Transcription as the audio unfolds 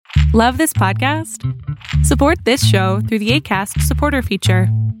Love this podcast? Support this show through the Acast supporter feature.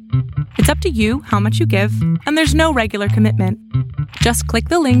 It's up to you how much you give, and there's no regular commitment. Just click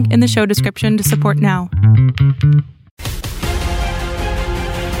the link in the show description to support now.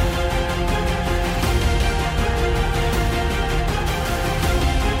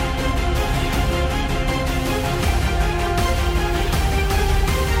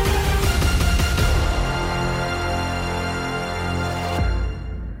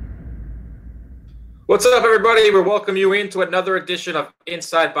 What's up, everybody? We welcome you into another edition of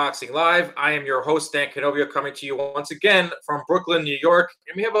Inside Boxing Live. I am your host, Dan Canovio, coming to you once again from Brooklyn, New York.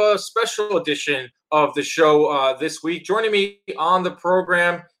 And we have a special edition of the show this week. Joining me on the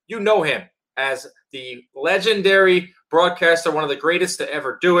program, you know him as the legendary broadcaster, one of the greatest to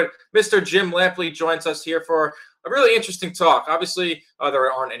ever do it. Mr. Jim Lampley joins us here for a really interesting talk. Obviously, there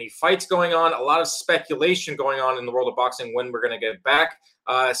aren't any fights going on, a lot of speculation going on in the world of boxing when we're going to get back.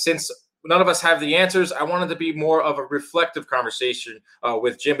 Since none of us have the answers, I wanted to be more of a reflective conversation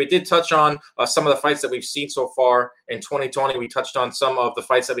with Jim. We did touch on some of the fights that we've seen so far in 2020. We touched on some of the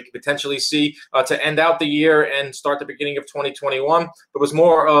fights that we could potentially see to end out the year and start the beginning of 2021. It was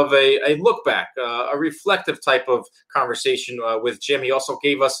more of a look back, a reflective type of conversation with Jim. He also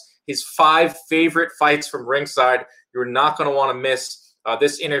gave us his 5 favorite fights from ringside. You're not going to want to miss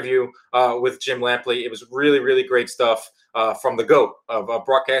this interview with Jim Lampley. It was really, really great stuff. From the GOAT of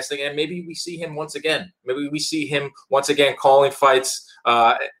broadcasting, and maybe we see him once again. Maybe we see him once again calling fights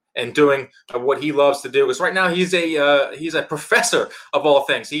and doing what he loves to do. Because right now he's a professor of all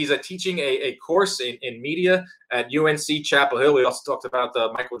things. He's teaching a course in media at UNC Chapel Hill. We also talked about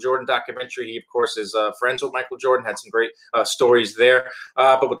the Michael Jordan documentary. He, of course, is friends with Michael Jordan, had some great stories there.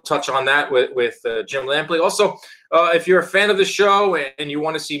 But we'll touch on that with Jim Lampley. Also, if you're a fan of the show and you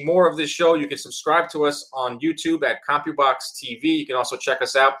want to see more of this show, you can subscribe to us on YouTube at CompuBox TV. You can also check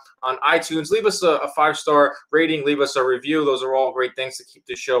us out on iTunes. Leave us a 5-star rating. Leave us a review. Those are all great things to keep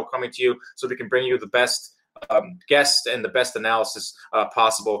this show coming to you so we can bring you the best guests and the best analysis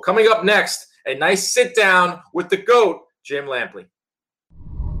possible. Coming up next, a nice sit down with the GOAT, Jim Lampley.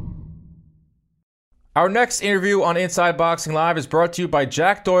 Our next interview on Inside Boxing Live is brought to you by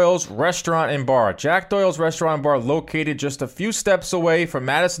Jack Doyle's Restaurant and Bar. Jack Doyle's Restaurant and Bar located just a few steps away from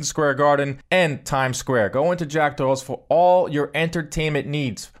Madison Square Garden and Times Square. Go into Jack Doyle's for all your entertainment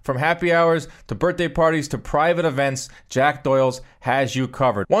needs. From happy hours to birthday parties to private events, Jack Doyle's has you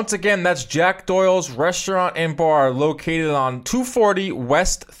covered. Once again, that's Jack Doyle's Restaurant and Bar located on 240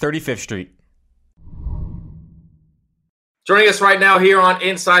 West 35th Street. Joining us right now here on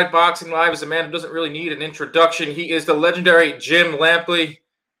Inside Boxing Live is a man who doesn't really need an introduction. He is the legendary Jim Lampley.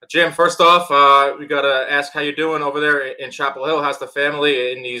 Jim, first off, we got to ask how you're doing over there in Chapel Hill. How's the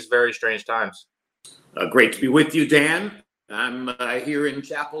family in these very strange times? Great to be with you, Dan. I'm here in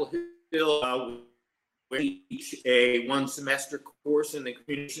Chapel Hill. We teach a one-semester course in the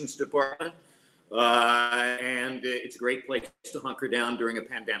communications department, and it's a great place to hunker down during a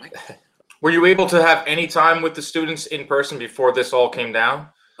pandemic. Were you able to have any time with the students in person before this all came down?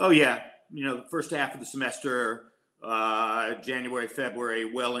 Oh, yeah. The first half of the semester, January,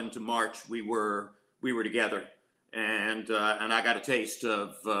 February, well into March, we were together. And I got a taste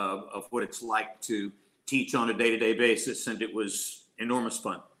of what it's like to teach on a day-to-day basis, and it was enormous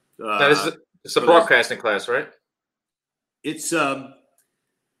fun. It's a broadcasting class, right? It's the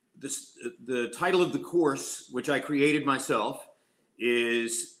title of the course, which I created myself,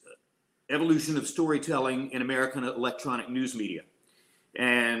 is Evolution of Storytelling in American Electronic News Media.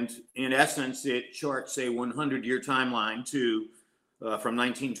 And in essence, it charts a 100-year timeline from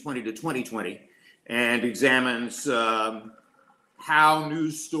 1920 to 2020 and examines how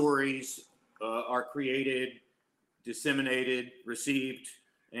news stories are created, disseminated, received,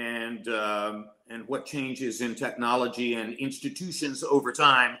 and what changes in technology and institutions over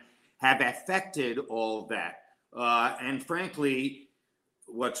time have affected all of that. And frankly,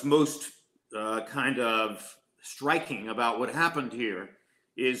 what's most kind of striking about what happened here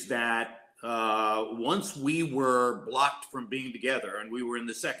is that once we were blocked from being together and we were in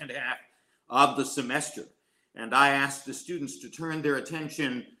the second half of the semester, and I asked the students to turn their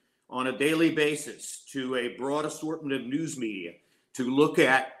attention on a daily basis to a broad assortment of news media to look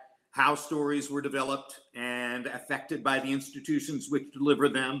at how stories were developed and affected by the institutions which deliver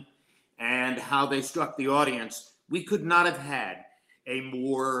them and how they struck the audience, we could not have had a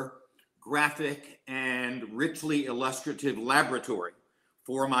more graphic and richly illustrative laboratory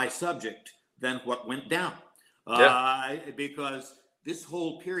for my subject than what went down. Because this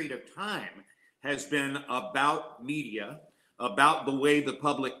whole period of time has been about media, about the way the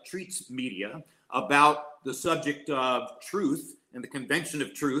public treats media, about the subject of truth and the convention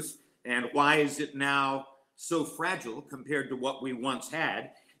of truth, and why is it now so fragile compared to what we once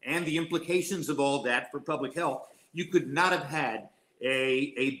had, and the implications of all that for public health. You could not have had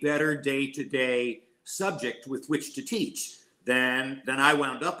a better day-to-day subject with which to teach than I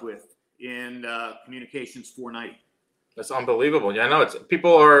wound up with in Communications 490. That's unbelievable. Yeah, I know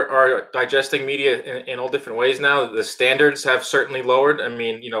people are digesting media in all different ways now. The standards have certainly lowered. I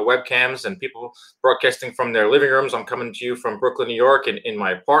mean, webcams and people broadcasting from their living rooms. I'm coming to you from Brooklyn, New York, in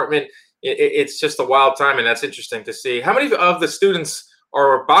my apartment. It's just a wild time, and that's interesting to see. How many of the students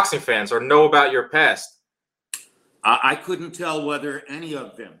are boxing fans or know about your past? I couldn't tell whether any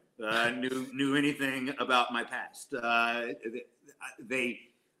of them knew anything about my past.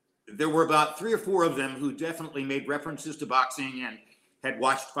 There were about 3 or 4 of them who definitely made references to boxing and had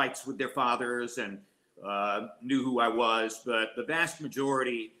watched fights with their fathers and knew who I was, but the vast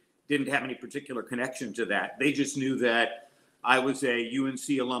majority didn't have any particular connection to that. They just knew that I was a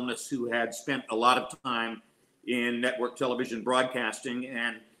UNC alumnus who had spent a lot of time in network television broadcasting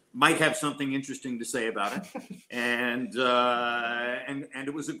and might have something interesting to say about it. And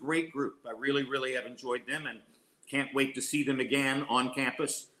it was a great group. I really, really have enjoyed them and can't wait to see them again on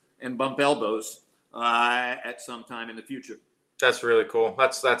campus and bump elbows at some time in the future. That's really cool.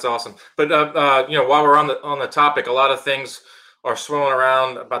 That's awesome. But while we're on the topic, a lot of things are swirling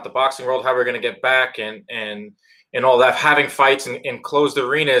around about the boxing world, how we're going to get back and all that, having fights in closed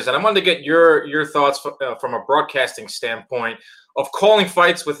arenas. And I wanted to get your thoughts from a broadcasting standpoint of calling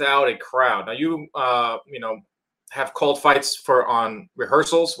fights without a crowd. Now you have called fights on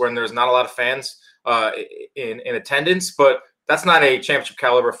rehearsals when there's not a lot of fans in attendance, but that's not a championship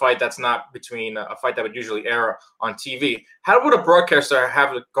caliber fight. That's not between a fight that would usually air on TV. How would a broadcaster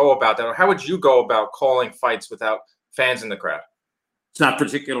have to go about that? Or how would you go about calling fights without fans in the crowd? It's not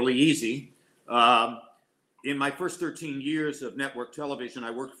particularly easy. In my first 13 years of network television, I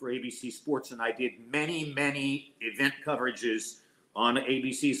worked for ABC Sports, and I did many, many event coverages on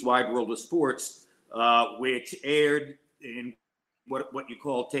ABC's Wide World of Sports, which aired in what you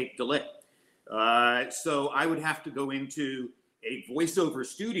call tape delay. So I would have to go into a voiceover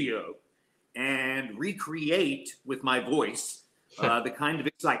studio and recreate with my voice the kind of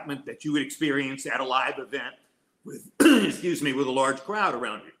excitement that you would experience at a live event with, with a large crowd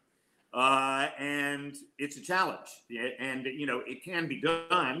around you. And it's a challenge, and it can be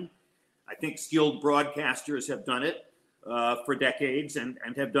done. I think skilled broadcasters have done it for decades and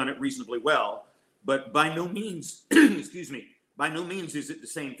have done it reasonably well, but by no means, by no means is it the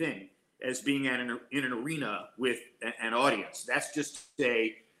same thing as being in an arena with an audience. That's just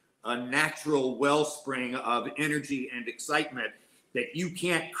a natural wellspring of energy and excitement that you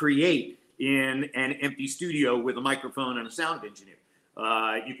can't create in an empty studio with a microphone and a sound engineer.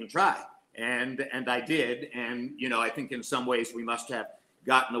 You can try, and I did, and I think in some ways we must have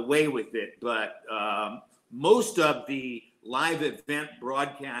gotten away with it, but most of the live event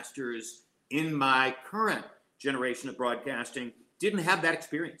broadcasters in my current generation of broadcasting didn't have that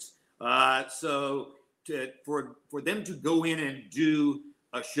experience. So for them to go in and do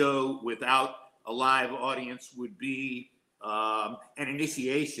a show without a live audience would be an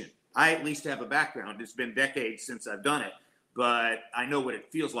initiation. I at least have a background. It's been decades since I've done it, but I know what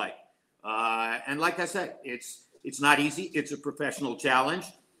it feels like. And like I said, it's not easy. It's a professional challenge,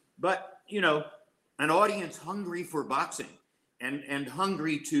 but an audience hungry for boxing and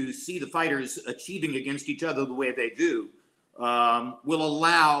hungry to see the fighters achieving against each other the way they do will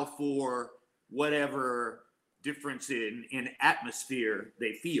allow for whatever difference in atmosphere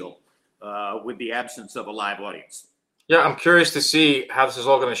they feel with the absence of a live audience. Yeah, I'm curious to see how this is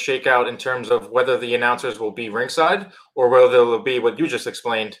all going to shake out in terms of whether the announcers will be ringside or whether they'll be what you just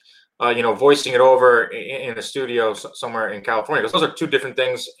explained, voicing it over in a studio somewhere in California, because those are two different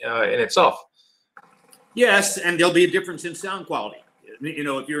things in itself. Yes, and there'll be a difference in sound quality.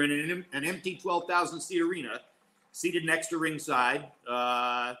 If you're in an empty 12,000-seat arena, seated next to ringside,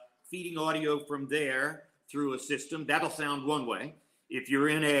 feeding audio from there through a system, that'll sound one way. If you're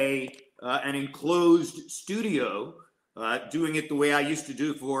in an enclosed studio, doing it the way I used to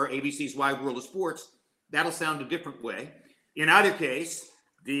do for ABC's Wide World of Sports, that'll sound a different way. In either case,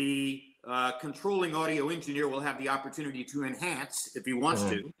 the controlling audio engineer will have the opportunity to enhance if he wants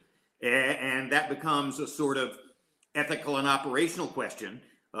to, and that becomes a sort of ethical and operational question.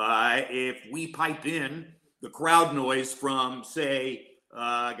 If we pipe in the crowd noise from, say,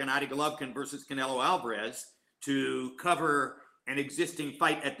 Gennady Golovkin versus Canelo Alvarez to cover an existing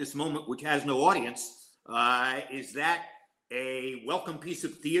fight at this moment which has no audience, is that a welcome piece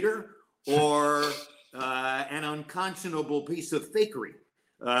of theater or an unconscionable piece of fakery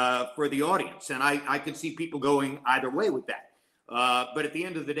for the audience? And I could see people going either way with that. But at the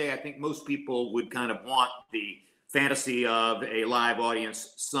end of the day, I think most people would kind of want the fantasy of a live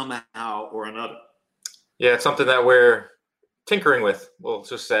audience somehow or another. Yeah, it's something that we're tinkering with, we'll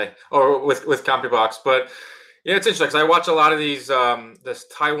just say, or with CompuBox. But yeah, it's interesting because I watch a lot of these this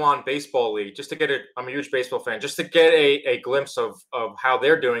Taiwan baseball league just to get it. I'm a huge baseball fan, just to get a glimpse of how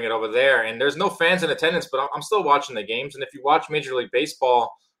they're doing it over there. And there's no fans in attendance, but I'm still watching the games. And if you watch Major League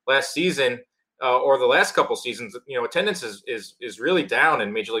Baseball last season or the last couple seasons, attendance is really down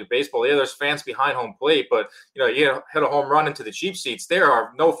in Major League Baseball. Yeah, there's fans behind home plate, but you hit a home run into the cheap seats. There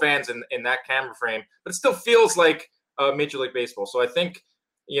are no fans in that camera frame, but it still feels like Major League Baseball. So I think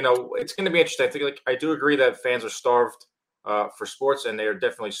it's going to be interesting. I think I do agree that fans are starved for sports, and they are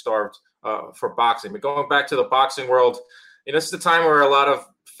definitely starved for boxing. But going back to the boxing world, this is the time where a lot of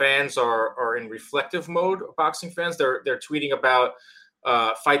fans are in reflective mode. Boxing fans, they're tweeting about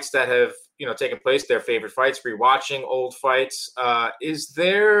fights that have taken place, their favorite fights, rewatching old fights. Is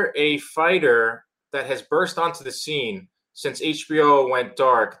there a fighter that has burst onto the scene since HBO went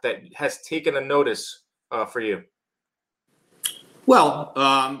dark that has taken a notice for you? Well,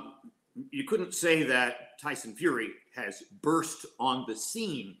 you couldn't say that Tyson Fury has burst on the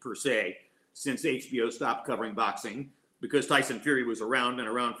scene per se since HBO stopped covering boxing, because Tyson Fury was around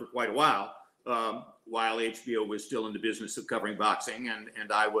for quite a while HBO was still in the business of covering boxing,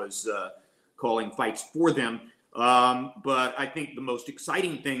 and I was calling fights for them. But I think the most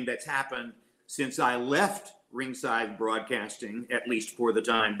exciting thing that's happened since I left Ringside Broadcasting, at least for the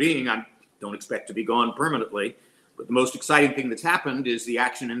time being, I don't expect to be gone permanently, but the most exciting thing that's happened is the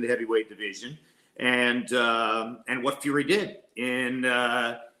action in the heavyweight division and what Fury did in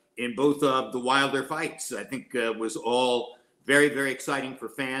both of the Wilder fights. I think was all very, very exciting for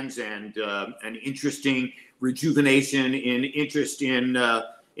fans, and an interesting rejuvenation in interest in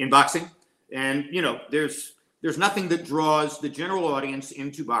boxing. And there's nothing that draws the general audience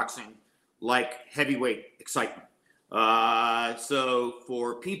into boxing like heavyweight excitement. So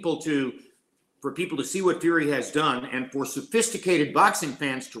for people to see what Fury has done, and for sophisticated boxing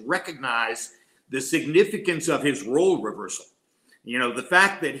fans to recognize the significance of his role reversal, the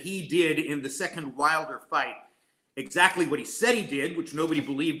fact that he did in the second Wilder fight exactly what he said he did, which nobody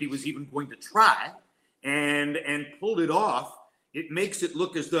believed he was even going to try, and pulled it off, it makes it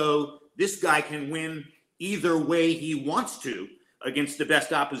look as though this guy can win either way he wants to against the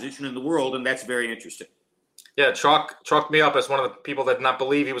best opposition in the world, and that's very interesting. Yeah, chalked me up as one of the people that did not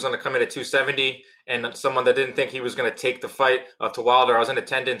believe he was going to come in at 270, and someone that didn't think he was going to take the fight to Wilder. I was in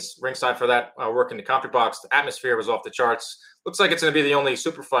attendance ringside for that, working the CompuBox. The atmosphere was off the charts. Looks like it's going to be the only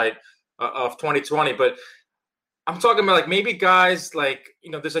super fight of 2020, but I'm talking about maybe guys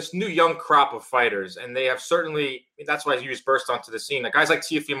there's this new young crop of fighters, and they have certainly, that's why you burst onto the scene. Guys like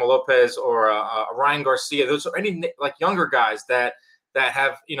Teofimo Lopez or Ryan Garcia, those are any younger guys that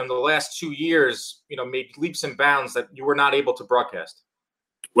have, in the last 2 years, made leaps and bounds that you were not able to broadcast.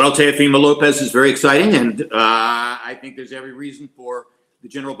 Well, Teofimo Lopez is very exciting, and I think there's every reason for the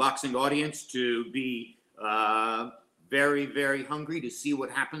general boxing audience to be very, very hungry to see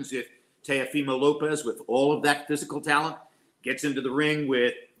what happens if Teofimo Lopez, with all of that physical talent, gets into the ring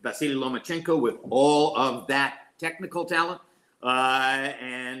with Vasily Lomachenko with all of that technical talent,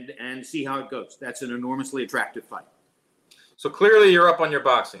 and see how it goes. That's an enormously attractive fight. So clearly you're up on your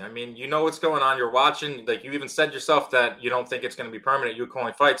boxing. I mean, what's going on. You're watching. You even said yourself that you don't think it's going to be permanent. You're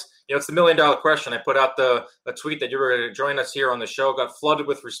calling fights. It's the $1 million question. I put out a tweet that you were going to join us here on the show. Got flooded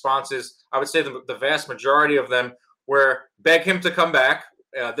with responses. I would say the vast majority of them were beg him to come back.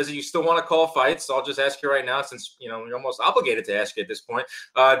 Does he still want to call fights? So I'll just ask you right now, since you're almost obligated to ask you at this point.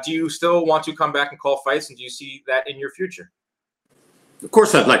 Do you still want to come back and call fights, and do you see that in your future? Of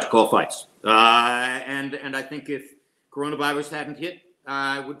course, I'd like to call fights, and I think if coronavirus hadn't hit,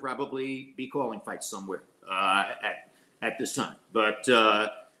 I would probably be calling fights somewhere at this time. But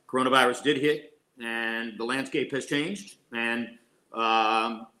coronavirus did hit, and the landscape has changed, and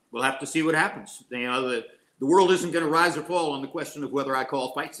we'll have to see what happens. The world isn't going to rise or fall on the question of whether I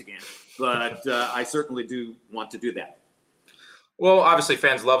call fights again, but I certainly do want to do that. Well, obviously,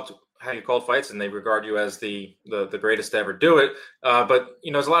 fans loved how you called fights, and they regard you as the greatest to ever do it. But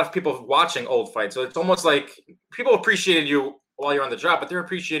there's a lot of people watching old fights, so it's almost like people appreciated you while you're on the job, but they're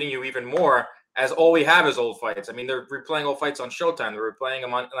appreciating you even more as all we have is old fights. I mean, they're replaying old fights on Showtime. They're replaying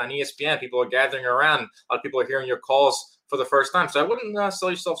them on ESPN. People are gathering around. A lot of people are hearing your calls for the first time. So I wouldn't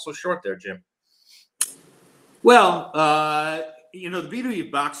sell yourself so short there, Jim. Well, the beauty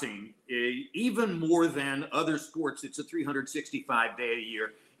of boxing, even more than other sports, it's a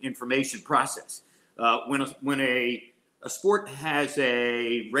 365-day-a-year information process. When a sport has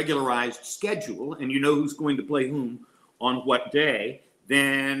a regularized schedule, and who's going to play whom on what day,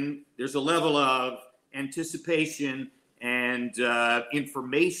 then there's a level of anticipation and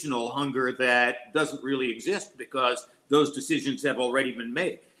informational hunger that doesn't really exist because those decisions have already been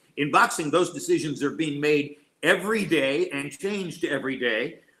made. In boxing, those decisions are being made every day and changed every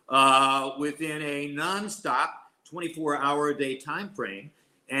day within a nonstop 24-hour-a-day time frame.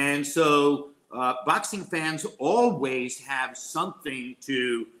 And so boxing fans always have something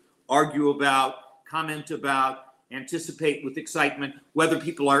to argue about, comment about, anticipate with excitement, whether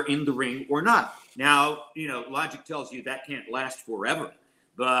people are in the ring or not. Now, logic tells you that can't last forever.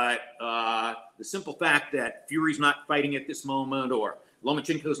 But the simple fact that Fury's not fighting at this moment, or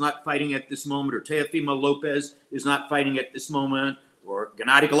Lomachenko's not fighting at this moment, or Teofimo Lopez is not fighting at this moment, or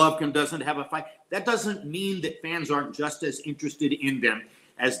Gennady Golovkin doesn't have a fight, that doesn't mean that fans aren't just as interested in them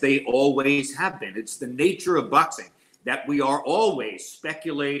as they always have been. It's the nature of boxing that we are always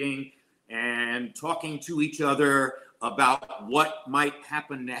speculating and talking to each other about what might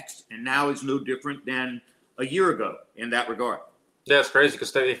happen next, and now is no different than a year ago in that regard. Yeah, it's crazy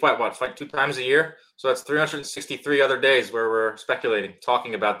because they fight 2 times a year. So that's 363 other days where we're speculating,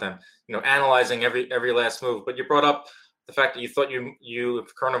 talking about them, analyzing every last move. But you brought up the fact that you thought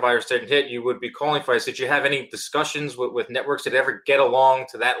if coronavirus didn't hit, you would be calling fights. Did you have any discussions with networks that ever get along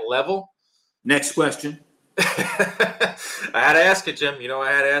to that level? Next question. I had to ask it, Jim.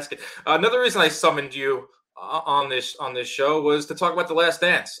 I had to ask it. Another reason I summoned you on this show was to talk about The Last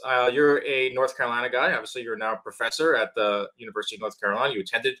Dance. You're a North Carolina guy. Obviously, you're now a professor at the University of North Carolina. You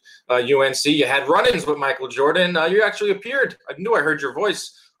attended UNC. You had run-ins with Michael Jordan. You actually appeared. I knew I heard your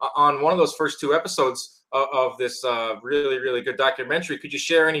voice on one of those first 2 episodes of this really, really good documentary. Could you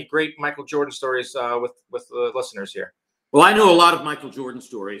share any great Michael Jordan stories with the listeners here? Well, I know a lot of Michael Jordan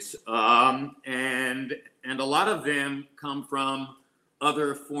stories, and a lot of them come from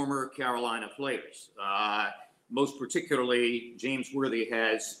other former Carolina players. Most particularly, James Worthy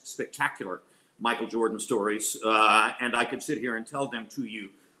has spectacular Michael Jordan stories, and I could sit here and tell them to you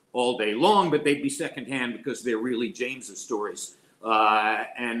all day long, but they'd be secondhand because they're really James's stories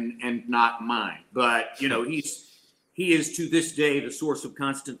and not mine. But he is to this day the source of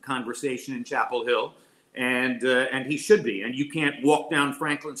constant conversation in Chapel Hill, and he should be. And you can't walk down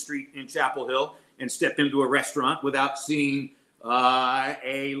Franklin Street in Chapel Hill and step into a restaurant without seeing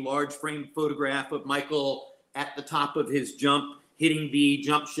a large framed photograph of Michael at the top of his jump, hitting the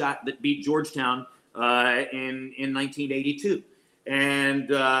jump shot that beat Georgetown in 1982. And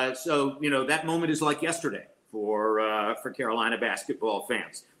so that moment is like yesterday for Carolina basketball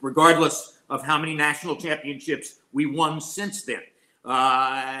fans, regardless of how many national championships we won since then.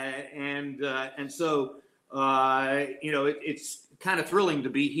 And so it's kind of thrilling to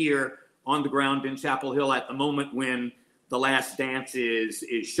be here on the ground in Chapel Hill at the moment when The Last Dance is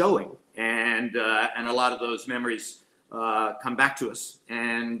showing, and a lot of those memories come back to us.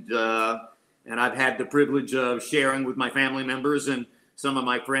 And I've had the privilege of sharing with my family members and some of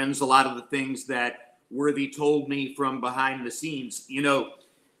my friends a lot of the things that Worthy told me from behind the scenes.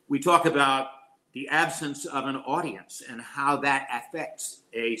 We talk about the absence of an audience and how that affects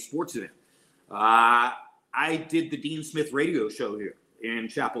a sports event. I did the Dean Smith radio show here in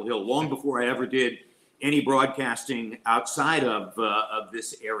Chapel Hill long before I ever did any broadcasting outside of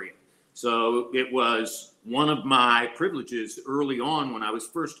this area. So it was one of my privileges early on when I was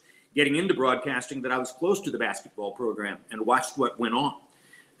first getting into broadcasting that I was close to the basketball program and watched what went on.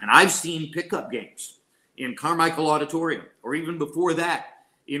 And I've seen pickup games in Carmichael Auditorium, or even before that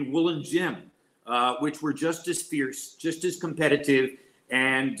in Woolen Gym, which were just as fierce, just as competitive,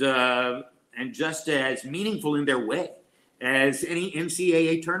 and just as meaningful in their way as any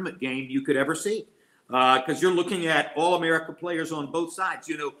NCAA tournament game you could ever see. Because you're looking at All-America players on both sides.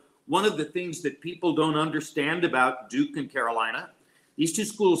 One of the things that people don't understand about Duke and Carolina, these two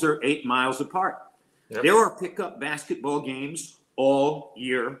schools are 8 miles apart. Yep. There are pickup basketball games all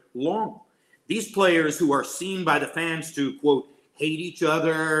year long. These players who are seen by the fans to, quote, hate each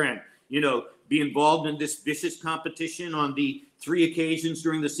other and, be involved in this vicious competition on the 3 occasions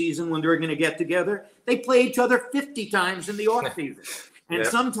during the season when they're going to get together, they play each other 50 times in the offseason. And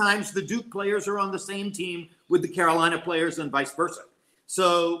sometimes the Duke players are on the same team with the Carolina players and vice versa.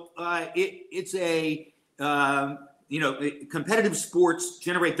 So it's competitive sports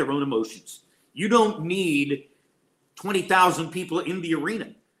generate their own emotions. You don't need 20,000 people in the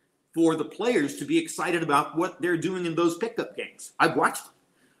arena for the players to be excited about what they're doing in those pickup games. I've watched them.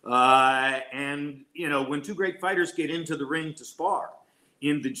 And when 2 great fighters get into the ring to spar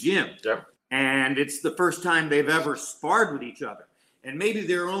in the gym, and it's the first time they've ever sparred with each other, and maybe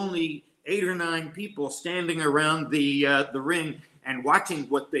there are only 8 or 9 people standing around the ring and watching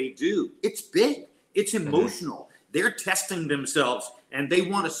what they do, it's big, it's emotional. they're testing themselves and they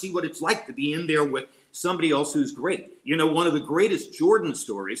want to see what it's like to be in there with somebody else who's great. You know, one of the greatest Jordan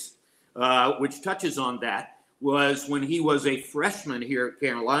stories, which touches on that, was when he was a freshman here at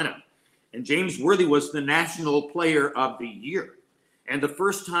Carolina. And James Worthy was the National Player of the Year. And the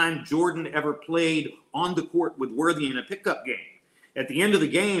first time Jordan ever played on the court with Worthy in a pickup game. At the end of the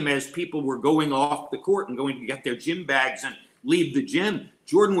game, as people were going off the court and going to get their gym bags and leave the gym,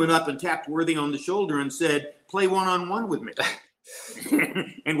 Jordan went up and tapped Worthy on the shoulder and said, "Play one-on-one with me."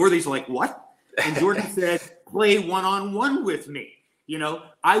 And Worthy's like, "What?" And Jordan said, "Play one-on-one with me. You know,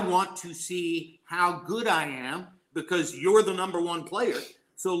 I want to see how good I am because you're the number one player.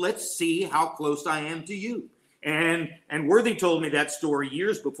 So let's see how close I am to you." And Worthy told me that story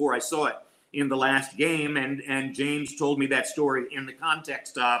years before I saw it in the last game. And James told me that story in the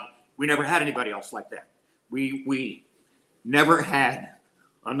context of, we never had anybody else like that. We never had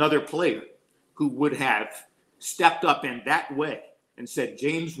another player who would have stepped up in that way and said,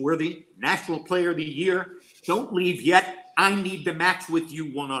 "James Worthy, National Player of the Year, don't leave yet. I need to match with you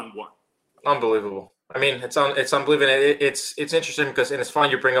one-on-one." Unbelievable. I mean, it's unbelievable. It's interesting because, and it's fun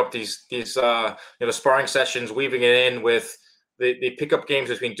you bring up these sparring sessions, weaving it in with the pickup games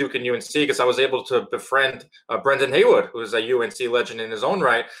between Duke and UNC, because I was able to befriend Brendan Haywood, who is a UNC legend in his own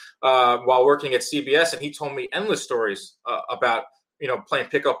right, while working at CBS, and he told me endless stories about playing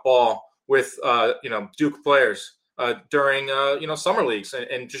pickup ball with Duke players during summer leagues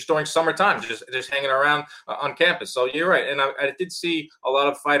and just during summertime, just hanging around on campus. So you're right, and I did see a lot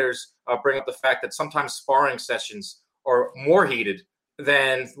of fighters bring up the fact that sometimes sparring sessions are more heated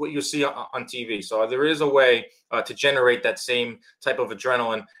than what you see on TV. So there is a way to generate that same type of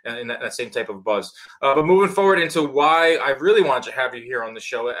adrenaline and that same type of buzz. But moving forward into why I really wanted to have you here on the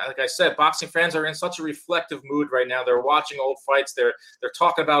show, like I said, boxing fans are in such a reflective mood right now. They're watching old fights. They're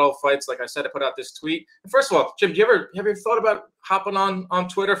talking about old fights. Like I said, I put out this tweet. And first of all, Jim, have you ever thought about hopping on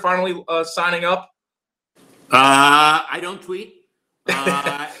Twitter, finally signing up? I don't tweet.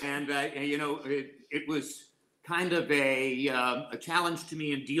 It was kind of a challenge to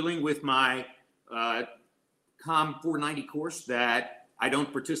me in dealing with my COM 490 course that I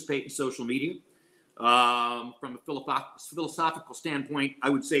don't participate in social media. From a philosophical standpoint, I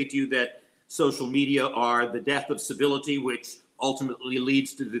would say to you that social media are the death of civility, which ultimately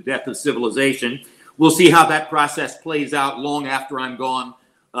leads to the death of civilization. We'll see how that process plays out long after I'm gone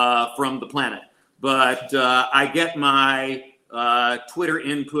from the planet. But I get my Twitter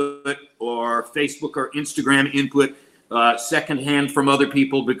input or Facebook or Instagram input secondhand from other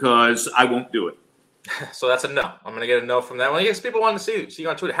people because I won't do it. So that's a no. I'm going to get a no from that. Well, I guess people want to see you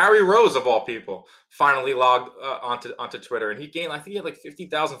on Twitter. Harry Rose, of all people, finally logged onto Twitter, and he gained, I think he had like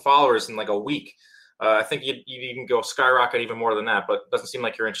 50,000 followers in like a week. I think you'd even go skyrocket even more than that, but it doesn't seem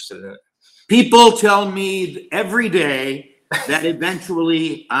like you're interested in it. People tell me every day that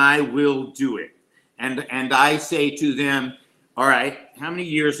eventually I will do it. And I say to them, all right, how many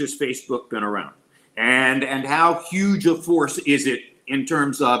years has Facebook been around? And how huge a force is it in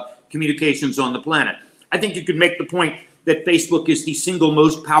terms of communications on the planet? I think you could make the point that Facebook is the single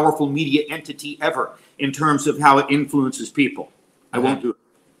most powerful media entity ever in terms of how it influences people. I won't do it.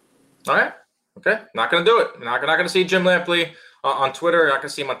 All right. Okay. Not going to do it. Not going to see Jim Lampley on Twitter. Not going to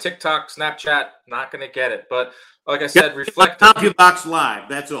see him on TikTok, Snapchat. Not going to get it. But like I said, reflect. CompuBox Live.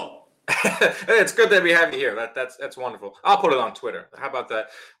 That's all. It's good that we have you here. That's wonderful. I'll put it on Twitter. How about that?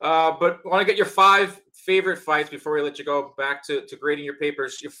 But I want to get your 5 favorite fights before we let you go back to grading your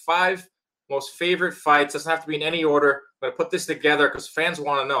papers. Your 5 most favorite fights. Doesn't have to be in any order. I'm going to put this together because fans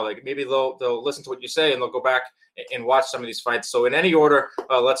want to know. Like maybe they'll listen to what you say and they'll go back and watch some of these fights. So in any order,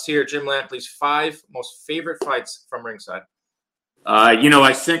 let's hear Jim Lampley's 5 most favorite fights from ringside.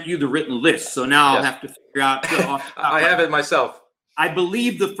 I sent you the written list, so now I'll have to figure out. I have it myself. I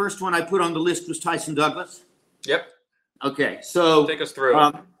believe the first one I put on the list was Tyson Douglas. Yep. Okay, so take us through.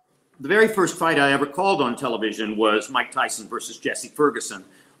 The very first fight I ever called on television was Mike Tyson versus Jesse Ferguson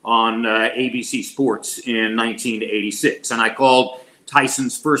on ABC Sports in 1986. And I called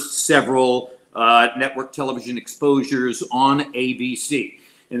Tyson's first several network television exposures on ABC.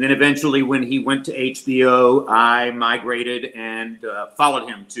 And then eventually when he went to HBO, I migrated and followed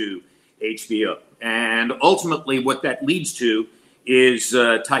him to HBO. And ultimately what that leads to is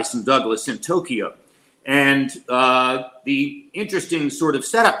Tyson Douglas in Tokyo. And the interesting sort of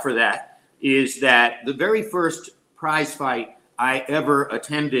setup for that is that the very first prize fight I ever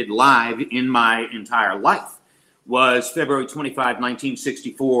attended live in my entire life was February 25,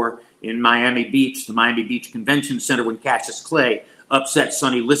 1964 in Miami Beach, the Miami Beach Convention Center, when Cassius Clay upset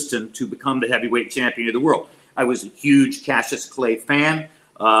Sonny Liston to become the heavyweight champion of the world. I was a huge Cassius Clay fan.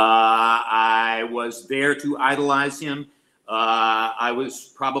 I was there to idolize him. I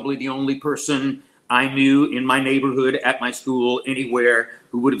was probably the only person I knew in my neighborhood, at my school, anywhere,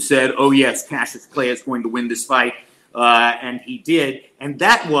 who would have said, oh, yes, Cassius Clay is going to win this fight. And he did. And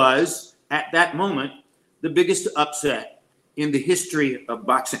that was, at that moment, the biggest upset in the history of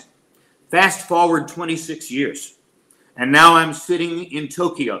boxing. Fast forward 26 years. And now I'm sitting in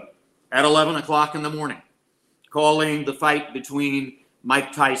Tokyo at 11 o'clock in the morning, calling the fight between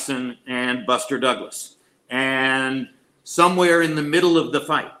Mike Tyson and Buster Douglas. And somewhere in the middle of the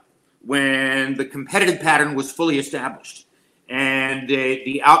fight, when the competitive pattern was fully established and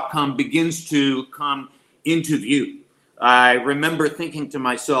the outcome begins to come into view, I remember thinking to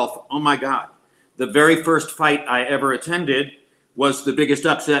myself, oh my God, the very first fight I ever attended was the biggest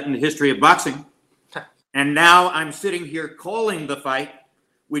upset in the history of boxing. And now I'm sitting here calling the fight,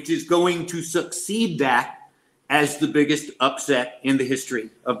 which is going to succeed that as the biggest upset in the history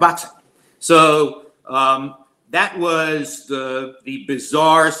of boxing. So that was the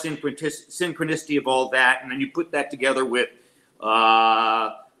bizarre synchronicity of all that. And then you put that together with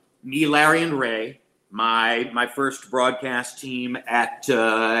me, Larry, and Ray, my first broadcast team at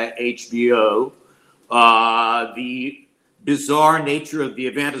HBO, the bizarre nature of the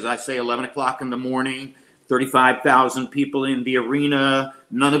event, as I say, 11 o'clock in the morning, 35,000 people in the arena,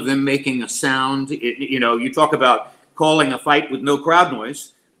 none of them making a sound. You talk about calling a fight with no crowd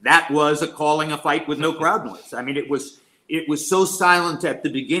noise. That was calling a fight with no crowd noise. I mean, it was so silent at the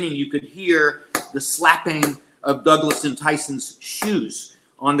beginning, you could hear the slapping of Douglas and Tyson's shoes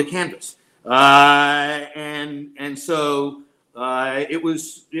on the canvas. And so it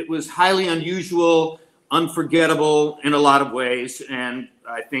was highly unusual, unforgettable in a lot of ways. And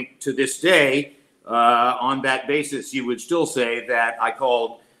I think to this day, on that basis, you would still say that I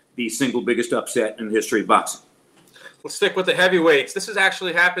called the single biggest upset in the history of boxing. Let's stick with the heavyweights. This has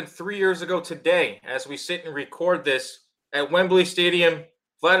actually happened 3 years ago today as we sit and record this at Wembley Stadium.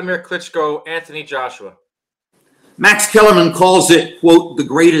 Vladimir Klitschko, Anthony Joshua. Max Kellerman calls it, quote, the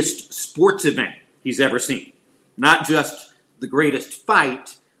greatest sports event he's ever seen. Not just the greatest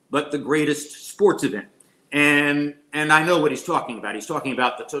fight, but the greatest sports event. And I know what he's talking about. He's talking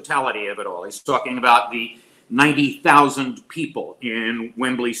about the totality of it all. He's talking about the 90,000 people in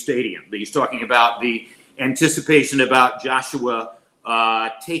Wembley Stadium. He's talking about the anticipation about Joshua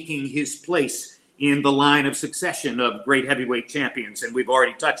taking his place in the line of succession of great heavyweight champions. And we've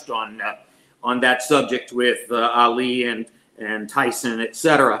already touched on that subject with Ali and Tyson, et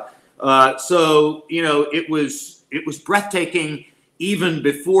cetera. So, it was breathtaking even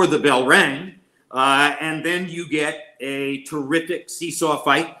before the bell rang. And then you get a terrific seesaw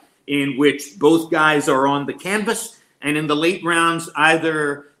fight in which both guys are on the canvas. And in the late rounds,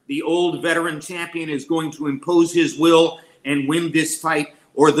 either the old veteran champion is going to impose his will and win this fight,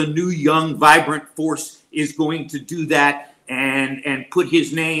 or the new, young, vibrant force is going to do that and put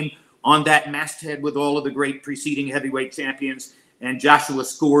his name on that masthead with all of the great preceding heavyweight champions. And Joshua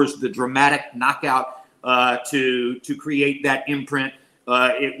scores the dramatic knockout to create that imprint.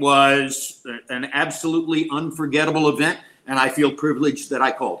 It was an absolutely unforgettable event, and I feel privileged that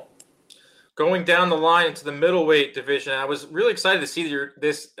I called it. Going down the line into the middleweight division, I was really excited to see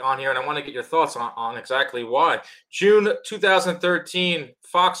this on here, and I want to get your thoughts on exactly why. June 2013,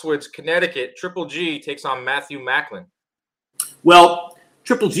 Foxwoods, Connecticut, Triple G takes on Matthew Macklin. Well,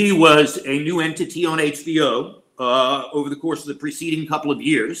 Triple G was a new entity on HBO over the course of the preceding couple of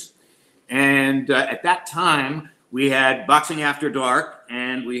years. And at that time, we had Boxing After Dark,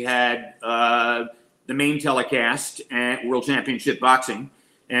 and we had the main telecast at World Championship Boxing.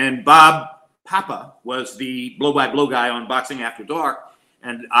 And Bob Papa was the blow-by-blow guy on Boxing After Dark,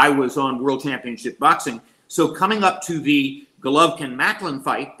 and I was on World Championship Boxing. So coming up to the Golovkin-Macklin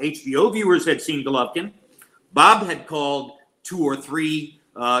fight, HBO viewers had seen Golovkin. Bob had called 2 or 3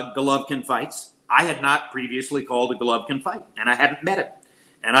 Golovkin fights. I had not previously called a Golovkin fight, and I hadn't met him.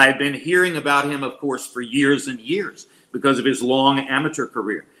 And I had been hearing about him, of course, for years and years because of his long amateur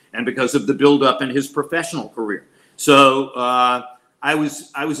career and because of the buildup in his professional career. So I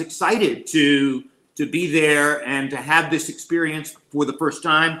was excited to be there and to have this experience for the first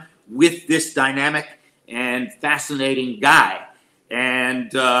time with this dynamic and fascinating guy.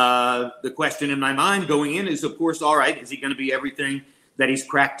 And the question in my mind going in is, of course, all right, is he going to be everything that he's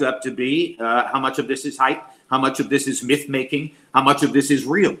cracked up to be? How much of this is hype? How much of this is myth-making? How much of this is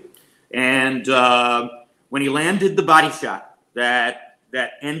real? And when he landed the body shot that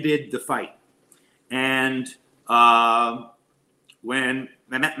ended the fight, and when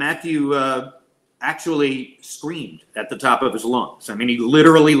Matthew actually screamed at the top of his lungs. I mean, he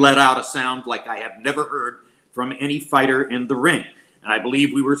literally let out a sound like I have never heard from any fighter in the ring. And I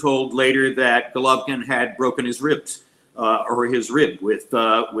believe we were told later that Golovkin had broken his ribs, or his rib with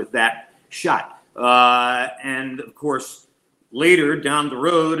that shot. And of course, later down the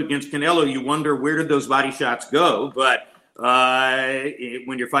road against Canelo, you wonder where did those body shots go? But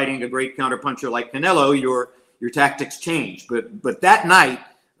when you're fighting a great counterpuncher like Canelo, your tactics change. But that night,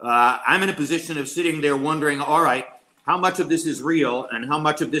 I'm in a position of sitting there wondering, all right, how much of this is real and how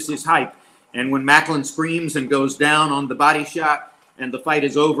much of this is hype? And when Macklin screams and goes down on the body shot and the fight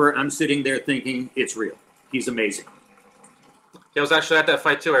is over, I'm sitting there thinking it's real. He's amazing. I was actually at that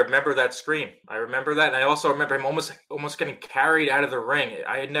fight too. I remember that scream. I remember that, and I also remember him almost getting carried out of the ring.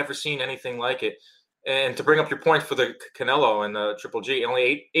 I had never seen anything like it. And to bring up your point for the Canelo and the Triple G,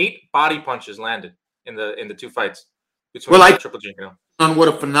 only eight body punches landed in the two fights between Triple G and Canelo. On what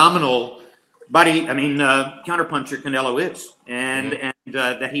a phenomenal counterpuncher Canelo is, and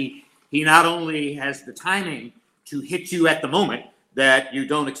that he not only has the timing to hit you at the moment that you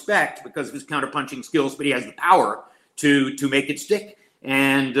don't expect because of his counterpunching skills, but he has the power to make it stick.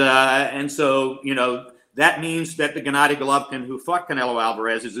 And so, that means that the Gennady Golovkin who fought Canelo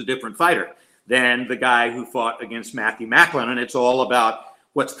Alvarez is a different fighter than the guy who fought against Matthew Macklin. And it's all about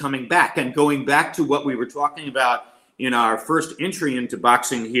what's coming back. And going back to what we were talking about in our first entry into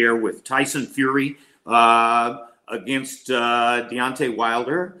boxing here with Tyson Fury against Deontay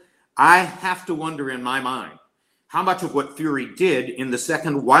Wilder, I have to wonder in my mind how much of what Fury did in the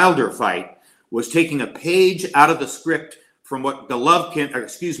second Wilder fight was taking a page out of the script from what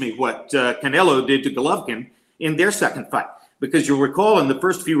Canelo did to Golovkin in their second fight. Because you'll recall in the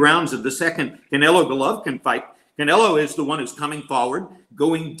first few rounds of the second Canelo-Golovkin fight, Canelo is the one who's coming forward,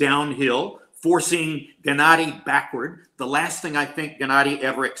 going downhill, forcing Gennady backward. The last thing I think Gennady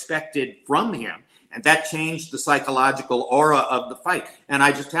ever expected from him. And that changed the psychological aura of the fight. And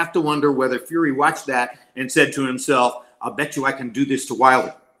I just have to wonder whether Fury watched that and said to himself, I'll bet you I can do this to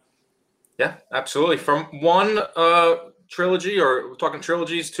Wilder. Yeah, absolutely. From one trilogy, or we're talking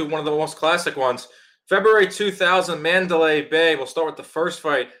trilogies, to one of the most classic ones. February 2000, Mandalay Bay. We'll start with the first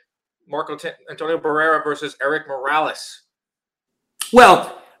fight. Marco Antonio Barrera versus Erik Morales.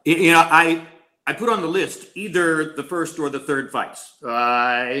 Well, I put on the list either the first or the third fights.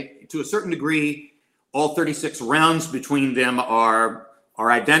 To a certain degree, all 36 rounds between them are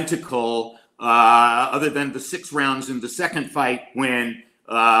identical, other than the 6 rounds in the second fight when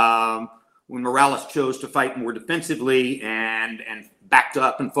Morales chose to fight more defensively and backed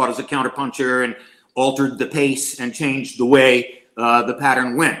up and fought as a counterpuncher and altered the pace and changed the way the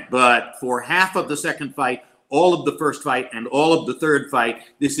pattern went. But for half of the second fight, all of the first fight, and all of the third fight,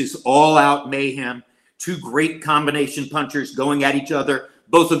 this is all-out mayhem. 2 great combination punchers going at each other.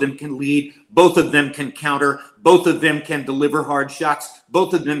 Both of them can lead. Both of them can counter. Both of them can deliver hard shots.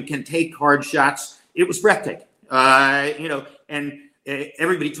 Both of them can take hard shots. It was breathtaking. And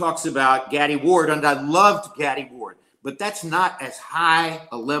everybody talks about Gatti Ward, and I loved Gatti Ward, but that's not as high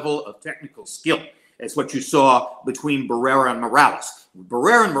a level of technical skill as what you saw between Barrera and Morales.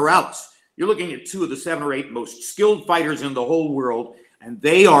 Barrera and Morales, you're looking at 2 of the 7 or 8 most skilled fighters in the whole world, and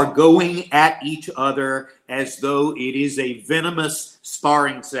they are going at each other as though it is a venomous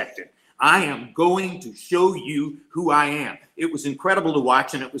sparring session. I am going to show you who I am. It was incredible to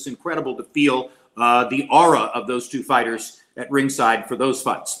watch, and it was incredible to feel the aura of those 2 fighters at ringside for those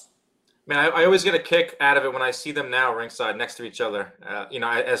fights. Man, I always get a kick out of it when I see them now ringside next to each other,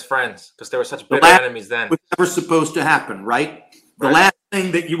 as friends, because they were such bitter enemies then. Was never supposed to happen, right? The last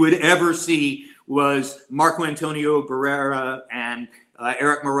thing that you would ever see was Marco Antonio Barrera and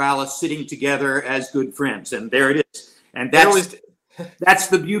Erik Morales sitting together as good friends, and there it is. And that's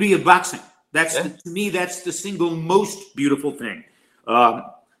the beauty of boxing. To me, that's the single most beautiful thing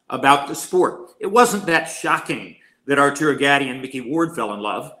about the sport. It wasn't that shocking that Arturo Gatti and Mickey Ward fell in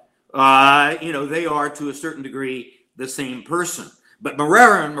love. They are to a certain degree the same person. But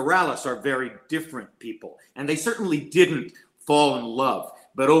Barrera and Morales are very different people, and they certainly didn't fall in love.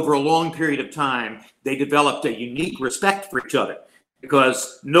 But over a long period of time, they developed a unique respect for each other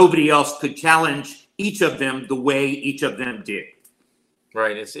because nobody else could challenge each of them the way each of them did.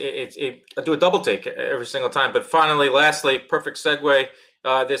 Right. I do a double take every single time. But finally, lastly, perfect segue.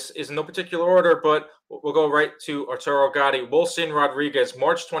 This is in no particular order, but we'll go right to Arturo Gatti. Wilson Rodriguez,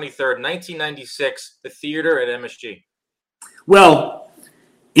 March 23rd, 1996, the theater at MSG. Well,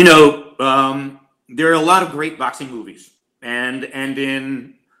 there are a lot of great boxing movies. And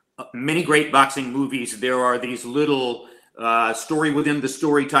in many great boxing movies, there are these little story within the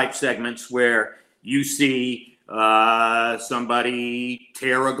story type segments where you see somebody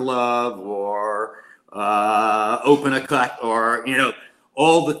tear a glove or open a cut or,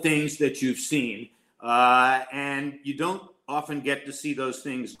 all the things that you've seen. And you don't often get to see those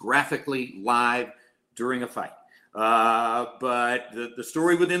things graphically live during a fight. But the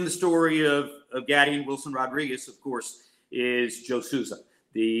story within the story of Gatti and Wilson Rodriguez, of course, is Joe Souza,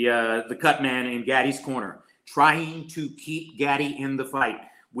 the cut man in Gatti's corner, trying to keep Gatti in the fight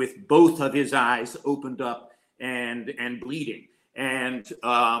with both of his eyes opened up and bleeding. And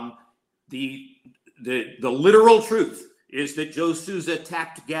the literal truth is that Joe Souza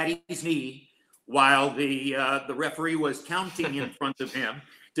tapped Gatti's knee while the referee was counting in front of him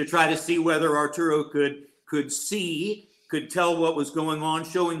to try to see whether Arturo could tell what was going on,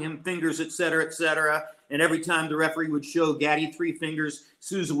 showing him fingers, et cetera, et cetera. And every time the referee would show Gatti 3 fingers,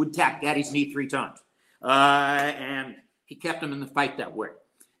 Souza would tap Gatti's knee 3 times. And he kept him in the fight that way.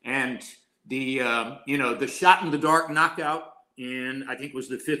 And the shot in the dark knockout in, I think it was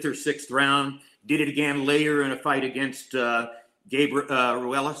the 5th or 6th round, did it again later in a fight against Gabe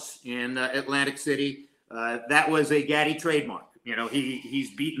Ruelas in Atlantic City. That was a Gatti trademark.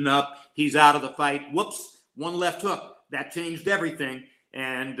 He's beaten up. He's out of the fight. Whoops, one left hook. That changed everything.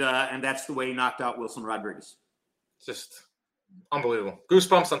 And that's the way he knocked out Wilson Rodriguez. Just unbelievable.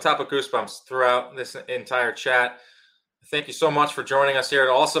 Goosebumps on top of goosebumps throughout this entire chat. Thank you so much for joining us here.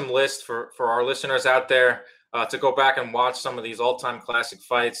 An awesome list for our listeners out there to go back and watch some of these all-time classic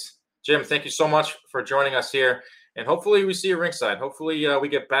fights. Jim, thank you so much for joining us here. And hopefully we see you ringside. Hopefully we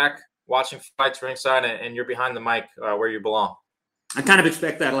get back watching fights ringside and you're behind the mic where you belong. I kind of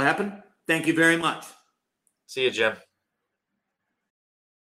expect that'll happen. Thank you very much. See you, Jim.